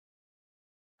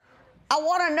I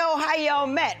want to know how y'all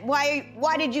met.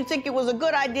 Why did you think it was a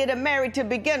good idea to marry to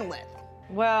begin with?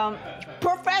 Well,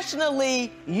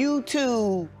 professionally, you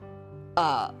two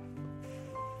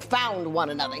found one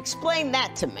another. Explain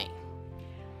that to me.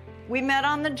 we met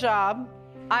on the job.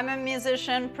 I'm a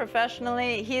musician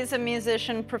professionally. He's a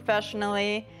musician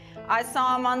professionally. I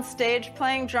saw him on stage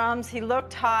playing drums. He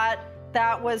looked hot.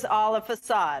 That was all a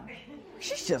facade.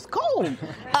 She's just cold.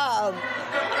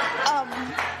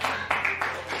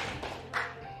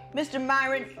 Mr.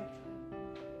 Myron,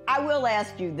 I will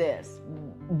ask you this.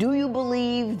 Do you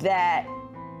believe that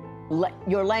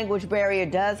your language barrier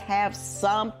does have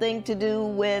something to do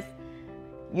with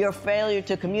your failure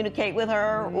to communicate with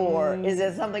her, or is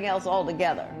it something else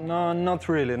altogether? No, not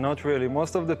really, not really.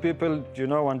 Most of the people, you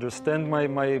know, understand my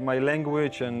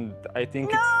language, and I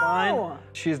think it's fine.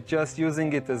 She's just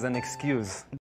using it as an excuse.